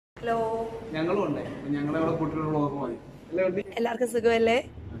Hello, എല്ലാവർക്കും സുഖമല്ലേ?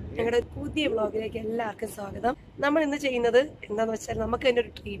 ഞങ്ങളുടെ പുതിയ വ്ളോഗിലേക്ക് എല്ലാവർക്കും സ്വാഗതം. നമ്മൾ ഇന്ന് ചെയ്യുന്നത് എന്താന്ന് വെച്ചാൽ നമുക്ക് തന്നെ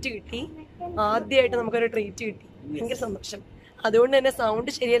ഒരു ട്രീറ്റ് കിട്ടി. ആദ്യമായിട്ട് നമുക്കൊരു ട്രീറ്റ് കിട്ടി, ഭയങ്കര സന്തോഷം. അതുകൊണ്ട് തന്നെ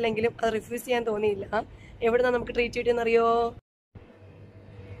സൗണ്ട് ശരിയല്ലെങ്കിലും അത് റിഫ്യൂസ് ചെയ്യാൻ തോന്നിയില്ല. എവിടുന്നാ നമുക്ക് ട്രീറ്റ് കിട്ടിയെന്നറിയോ?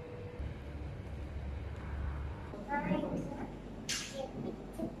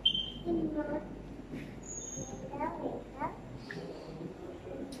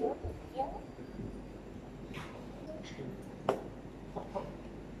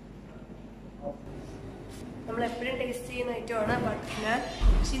 നമ്മൾ എപ്പോഴും ടേസ്റ്റ് ചെയ്യുന്ന ഐറ്റമാണ് ബട്ടർ നാൻ.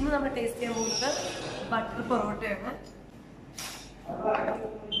 പക്ഷെ ഇന്ന് നമ്മൾ ടേസ്റ്റ് ചെയ്യാൻ പോകുന്നത് ബട്ടർ പൊറോട്ടയാണ്.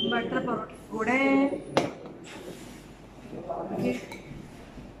 ബട്ടർ പൊറോട്ട കൂടെ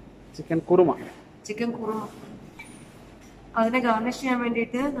ചിക്കൻ കുറുമ. അതിനെ ഗാർണിഷ് ചെയ്യാൻ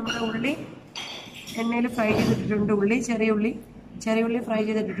വേണ്ടിയിട്ട് നമ്മുടെ ഉള്ളി എണ്ണയിൽ ഫ്രൈ ചെയ്തിട്ടിട്ടുണ്ട്. ചെറിയ ഉള്ളി ഫ്രൈ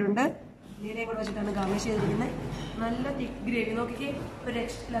ചെയ്തിട്ടിട്ടുണ്ട്. നീരയും കൂടെ വെച്ചിട്ടാണ് ഗാർണിഷ് ചെയ്തിരിക്കുന്നത്. നല്ല തിക്ക് ഗ്രേവി, നോക്കിക്കേ, ഒരു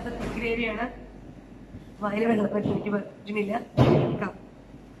രക്ഷയില്ലാത്ത തിക്ക് ഗ്രേവിയാണ്. വയല് വെള്ളം എനിക്ക് പറ്റുന്നില്ല.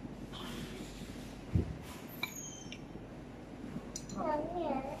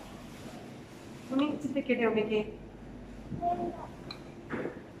 ഉണ്ണി ചിത്തക്കട്ടെ ഉണ്ണിക്ക്.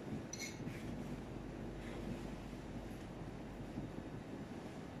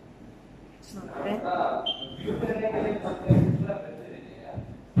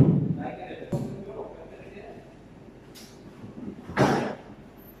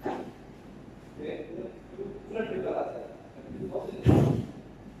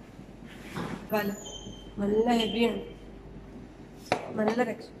 നല്ല ഹെവിയാണ്, നല്ല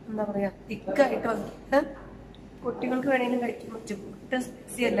എന്താ പറയാ, തിക്കായിട്ട് വന്നിട്ട് കുട്ടികൾക്ക് വേണമെങ്കിലും കഴിക്കാൻ പറ്റും. ഒട്ടും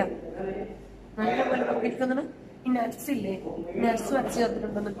സ്പൈസി അല്ല, നല്ലപോലെ നമുക്കിരിക്കുന്നത്. ഈ നട്ട്സ് ഇല്ലേ, നട്ട്സ് വരച്ച്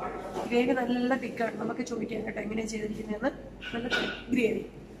ചേർത്തിട്ടുണ്ടെന്ന്. ഗ്രേവി നല്ല തിക്കാണ്. നമുക്ക് ചോദിക്കാൻ കേട്ടോ എങ്ങനെയാ ചെയ്തിരിക്കുന്നതെന്ന്. നല്ല തിക്ക് ഗ്രേവി,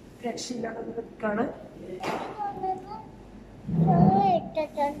 രക്ഷയില്ലാത്ത തിക്കാണ്.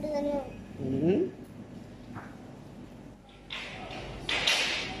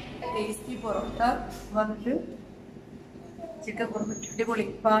 ടേസ്റ്റി പൊറോട്ട വന്നിട്ട് ചിക്കൻ കുറുമ അടിപൊളി.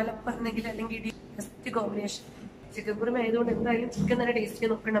 പാലപ്പന്നെങ്കിൽ അല്ലെങ്കിൽ ബെസ്റ്റ് കോമ്പിനേഷൻ. ചിക്കൻ കുറുമ ആയതുകൊണ്ട് എന്തായാലും ചിക്കൻ തന്നെ ടേസ്റ്റ്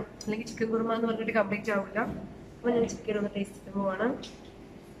ചെയ്ത് നോക്കണം, അല്ലെങ്കിൽ ചിക്കൻ കുറുമ എന്ന് പറഞ്ഞിട്ട് കംപ്ലീറ്റ് ആവില്ല. അപ്പൊ ഞാൻ ചിക്കൻ ഒന്ന് ടേസ്റ്റ് ചെയ്യാൻ പോവാണ്.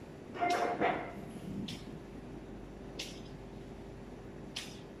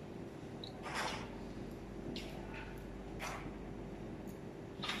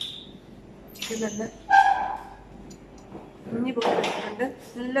 ചിക്കൻ നല്ല കുഞ്ഞി പോയിട്ടുണ്ട്.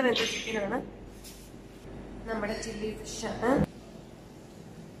 നല്ല വെന്ത ചിക്കനാണ്. നമ്മുടെ ചില്ലി ഫിഷാണ്.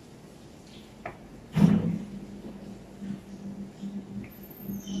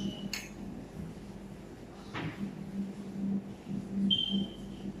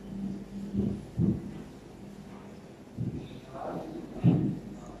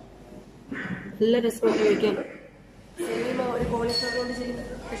 നല്ല രസമാണ് കഴിക്കാൻ. ഒരു കോളിഫ്ലവർ കൊണ്ട് ചെയ്യുന്ന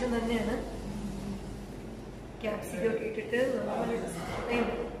പക്ഷെ തന്നെയാണ്. ക്യാപ്സിക്കം ഒക്കെ ഇട്ടിട്ട്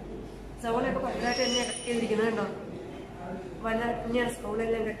സവോളയൊക്കെ വലുതായിട്ട് തന്നെയാണ് കട്ട് ചെയ്തിരിക്കുന്നത് കേട്ടോ. തന്നെയാണ്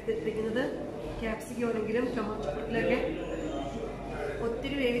സവോളയെല്ലാം കട്ട് ചെയ്തിരിക്കുന്നത്. ക്യാപ്സിക്കം ആണെങ്കിലും ടൊമാറ്റോയിലൊക്കെ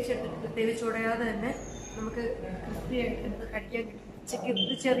ഒത്തിരി വേവിച്ചുടയാതെ തന്നെ നമുക്ക് ക്രിസ്പി ആയിട്ട് കഴിക്കാൻ കിട്ടും.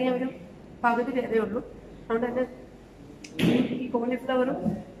 ഉച്ചയ്ക്ക് ചെറിയ ഒരു പകുതി വേവേ ഉള്ളൂ. അതുകൊണ്ട് തന്നെ ഈ കോളിഫ്ലവറും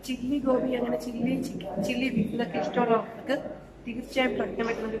ചില്ലി ഗോബി, അങ്ങനെ ചില്ലി ബീഫ് ഇതൊക്കെ ഇഷ്ടമുള്ളവർക്ക് തീർച്ചയായും കഴിക്കാൻ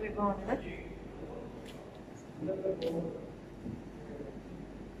പറ്റുന്ന ഒരു വിഭവമാണ്.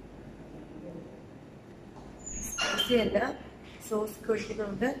 സ്പൈസിയല്ല, സോസ്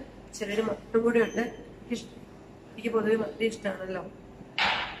ഒഴിക്കുന്നുണ്ട്. ചെറിയൊരു മട്ടും കൂടെ ഉണ്ട്. എനിക്ക് പൊതുവെ മത്തി ഇഷ്ടമാണല്ലോ.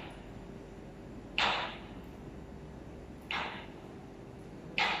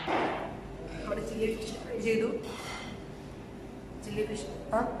 നമ്മുടെ ചില്ലി ഫിഷ് ഫ്രൈ ചെയ്തു. ചില്ലി ഫിഷ്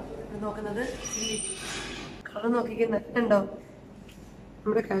നോക്കുന്നത് ചില്ലി കളർ നോക്കിക്കാൻ നല്ലുണ്ടോ.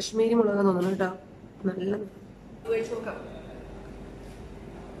 നമ്മുടെ കാശ്മീരി മുളക് തോന്നുന്നു കേട്ടോ. നല്ല നോക്കാം.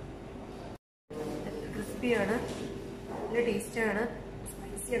 ക്രിസ്പിയാണ്, നല്ല ടേസ്റ്റാണ്,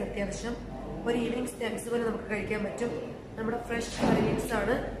 സ്പൈസിയാണ് അത്യാവശ്യം. ഒരു ഈവനിങ് സ്നാക്സ് പോലെ നമുക്ക് കഴിക്കാൻ പറ്റും. നമ്മുടെ ഫ്രഷ് കറിലീവ്സ്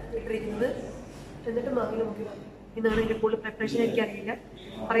ആണ് ഇട്ടിരിക്കുന്നത്. എന്നിട്ട് വാങ്ങി നോക്കി. ഇന്നാണ് ഇതിന്റെ കൂടുതൽ പ്രിപ്പറേഷൻ എനിക്കറിയില്ല.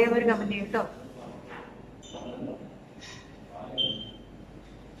 അറിയാവുന്നൊരു കമന്റ് ചെയ്യും കേട്ടോ.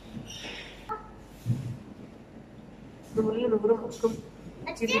 നൂറിൽ 100 മുക്കും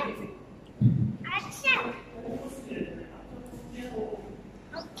ചില്ലി ബീഫ്.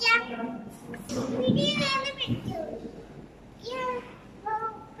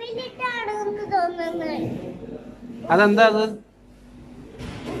 അതെന്താ അത്?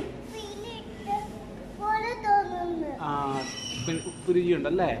 ഉപ്പ്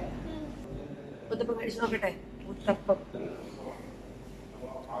രുചിയുണ്ടല്ലേ? ഉത്തപ്പം കഴിച്ചു നോക്കട്ടെ. ഉത്തപ്പം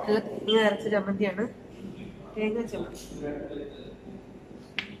നല്ല തേങ്ങ അരച്ച ചമ്മന്തിയാണ്. തേങ്ങ ചമ്മന്തി,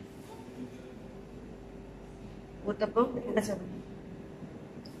 ഊത്തപ്പം, തേങ്ങ ചമ്മന്തി.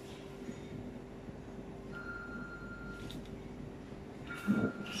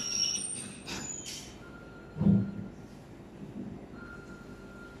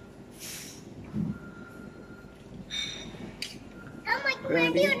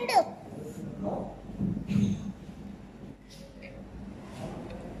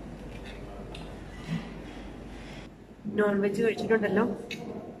 നോൺ വെജ് കഴിച്ചിട്ടുണ്ടല്ലോ,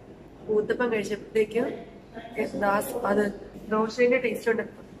 ഊത്തപ്പം കഴിച്ചപ്പോഴത്തേക്കും അത് ദോശയുടെ ടേസ്റ്റ് ഉണ്ട്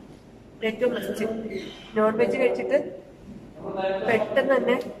ഏറ്റവും ബെസ്റ്റ്. നോൺ വെജ് കഴിച്ചിട്ട് പെട്ടെന്ന്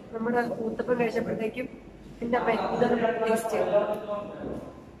തന്നെ നമ്മുടെ ഊത്തപ്പം കഴിച്ചപ്പോഴത്തേക്കും എന്റെ അമ്മ ഇതൊരു ടേസ്റ്റ്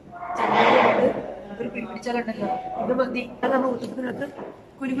ചമ്മന്തി ഒരു പിടിച്ചാലുണ്ടല്ലോ ഇത് മതി. അത് നമ്മൾ ഊത്തപ്പത്തിനകത്ത്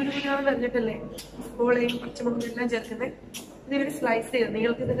കുരുകുരുകുരാന്ന് നിറഞ്ഞിട്ടല്ലേ സവോളയും പച്ചമുളകും എല്ലാം ചേർക്കുന്നത്. ഇതിനൊരു സ്ലൈസ് ചെയ്ത്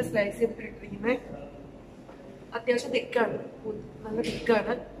നിങ്ങൾക്ക് ഇതൊക്കെ സ്ലൈസ് ചെയ്തിട്ട് ഇട്ടിരിക്കുന്നത്. അത്യാവശ്യം തിക്കാണ്, നല്ല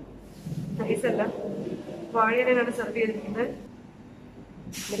തിക്കാണ്, നൈസല്ല. വാഴയിലാണ് സെർവ് ചെയ്തിരിക്കുന്നത്.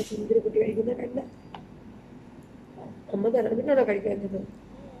 നമ്മുടെ ചിന്തിരി കുട്ടി കഴിക്കുന്ന കണ്ട അമ്മ തരാനാണോ കഴിക്കാഞ്ഞത്?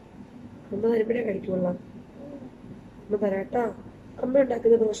 അമ്മ തരുമ്പോഴേ കഴിക്കുള്ളൂ. അമ്മ തരാട്ടാ. അമ്മ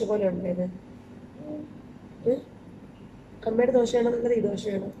ഉണ്ടാക്കുന്ന ദോശ പോലെ ഉണ്ടായത്? അമ്മയുടെ ദോശയാണോ നല്ലത് ഈ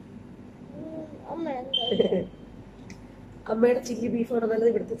ദോശയാണോ? അമ്മയുടെ ചില്ലി ബീഫാണോ നല്ലത്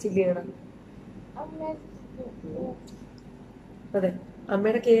ഇവിടുത്തെ ചില്ലിയാണോ? അതെ,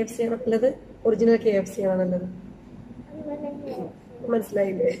 അമ്മയുടെ KFC ആണോ നല്ലത് ഒറിജിനൽ KFC ആണോ നല്ലത്?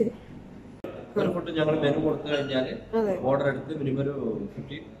 മനസ്സിലായില്ലേ? ഫുഡ് ഞങ്ങൾ മെനു കൊടുത്തു കഴിഞ്ഞാൽ ഓർഡർ എടുത്ത് മിനിമം ഒരു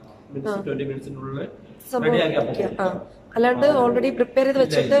 20 മിനിറ്റ്സിനുള്ളിൽ റെഡിയാക്കി. അല്ലാണ്ട് ഓൾറെഡി പ്രിപ്പയർ ചെയ്ത്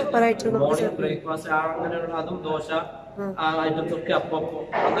വെച്ചിട്ട് മോർണിംഗ് ബ്രേക്ക്ഫാസ്റ്റ് അങ്ങനെയുള്ള അതും ദോശ ഐറ്റംസ് ഒക്കെ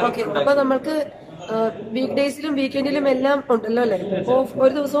അപ്പൊ നമ്മൾക്ക് വീക്ക് ഡേയ്സിലും വീക്കെൻഡിലും എല്ലാം ഉണ്ടല്ലോ അല്ലെ?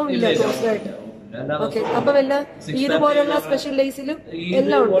 ഒരു ദിവസവും ഇല്ല ക്ലോസ്ഡായിട്ട്. ഓക്കെ, അപ്പൊ വല്ല ഇതുപോലുള്ള സ്പെഷ്യൽ ഡേയ്സിലും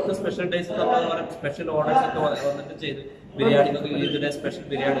എല്ലാം ഉണ്ട്. സ്പെഷ്യൽ ഡേയ്സ് സ്പെഷ്യൽ ഓർഡേഴ്സ് ഒക്കെ വന്നിട്ട് ചെയ്ത് ബിരിയാണി സ്പെഷ്യൽ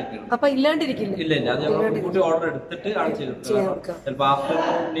ബിരിയാണി ഒക്കെ അപ്പൊ ഇല്ലാണ്ടിരിക്കില്ല. ഇല്ല ഇല്ല, അത് ഞങ്ങൾ കൂട്ടി ഓർഡർ എടുത്തിട്ട് ആണ് ചെയ്തിട്ടുള്ളത്. ചിലപ്പോ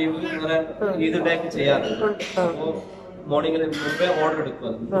ആഫ്റ്റർനൂൺ ലീവ് അങ്ങനെ ഈദ് ഡേ ഒക്കെ ചെയ്യാറുണ്ട്. അപ്പോ മോർണിംഗിൽ മുമ്പേ ഓർഡർ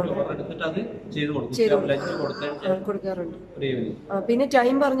എടുക്കും, ഓർഡർ എടുത്തിട്ട് അത് ചെയ്ത് കൊടുക്കും. ലഞ്ച് കൊടുക്കാറുണ്ട്. പിന്നെ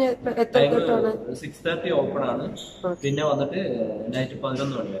ടൈം പറഞ്ഞ 6:30 ഓപ്പൺ ആണ്. പിന്നെ വന്നിട്ട് നൈറ്റ്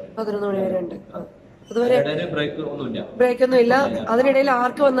 11 മണി വരെ ഉണ്ട്. അതുവരെ ബ്രേക്ക് ഒന്നുമില്ല. ബ്രേക്ക് ഒന്നും ഇല്ല. അതിനിടയിൽ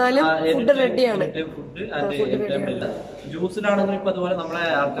ആർക്ക് വന്നാലും ഫുഡ് റെഡിയാണ്. ജ്യൂസിലാണെങ്കിലും ഇപ്പൊ അതുപോലെ നമ്മളെ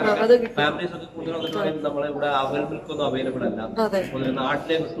ഫാമിലീസ് ഒക്കെ കൂടുതൽ നമ്മളെ ഇവിടെ അവൽ മിൽക്ക് ഒന്നും അവൈലബിൾ അല്ല.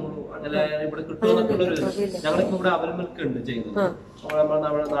 നാട്ടിലെ കിട്ടുള്ളൂ, അങ്ങനെ ഇവിടെ കിട്ടുമെന്നൊക്കെയുള്ളൊരു ഞങ്ങളിപ്പോ ഇവിടെ അവൽ മിൽക്ക് ഉണ്ട് ചെയ്യുന്നത്.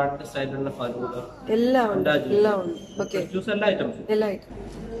 നമ്മുടെ നാട്ടിലെ സ്റ്റൈലിലുള്ള ഫലൂദ എല്ലാം ഉണ്ട്. ജ്യൂസ് എല്ലാ ഐറ്റംസും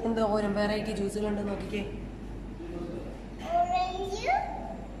എന്തോ ഓരോ വെറൈറ്റി ജ്യൂസുകളുണ്ട് നോക്കിക്കേ.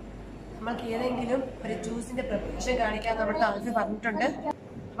 നമുക്ക് ഏതെങ്കിലും ഒരു ജ്യൂസിന്റെ പ്രിപ്പറേഷൻ കാണിക്കാൻ നമ്മുടെ ആദ്യം പറഞ്ഞിട്ടുണ്ട്.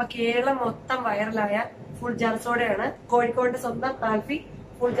 അപ്പൊ കേരളം മൊത്തം വൈറലായ ഫുൾ ജാർ സോഡയാണ്. കോഴിക്കോട് സ്വന്തം ആൽഫി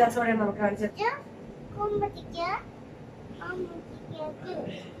ഫുൾ ജാർ സോഡയാണ് നമുക്ക് കാണിച്ചത്.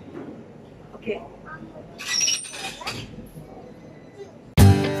 ഓക്കെ,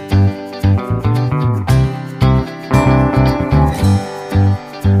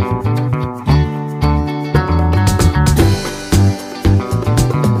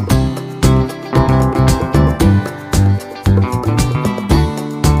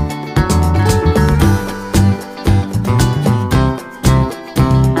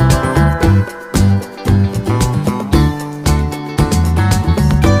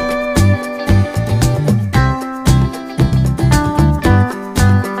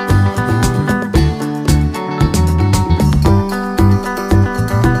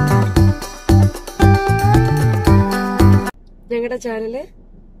 ഞങ്ങളുടെ ചാനല്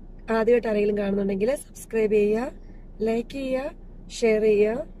ആദ്യമായിട്ട് ആരെങ്കിലും കാണുന്നുണ്ടെങ്കിൽ സബ്സ്ക്രൈബ് ചെയ്യുക, ലൈക്ക് ചെയ്യുക, ഷെയർ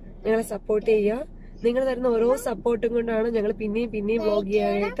ചെയ്യുക, ഞങ്ങളെ സപ്പോർട്ട് ചെയ്യുക. നിങ്ങൾ തരുന്ന ഓരോ സപ്പോർട്ടും കൊണ്ടാണ് ഞങ്ങൾ പിന്നെയും വ്ലോഗ്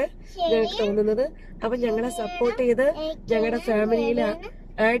ചെയ്യാനായിട്ട് ഞങ്ങൾക്ക് തോന്നുന്നത്. അപ്പൊ ഞങ്ങളെ സപ്പോർട്ട് ചെയ്ത് ഞങ്ങളുടെ ഫാമിലിയിൽ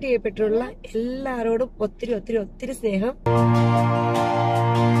ആഡ് ചെയ്യപ്പെട്ടുള്ള എല്ലാവരോടും ഒത്തിരി സ്നേഹം.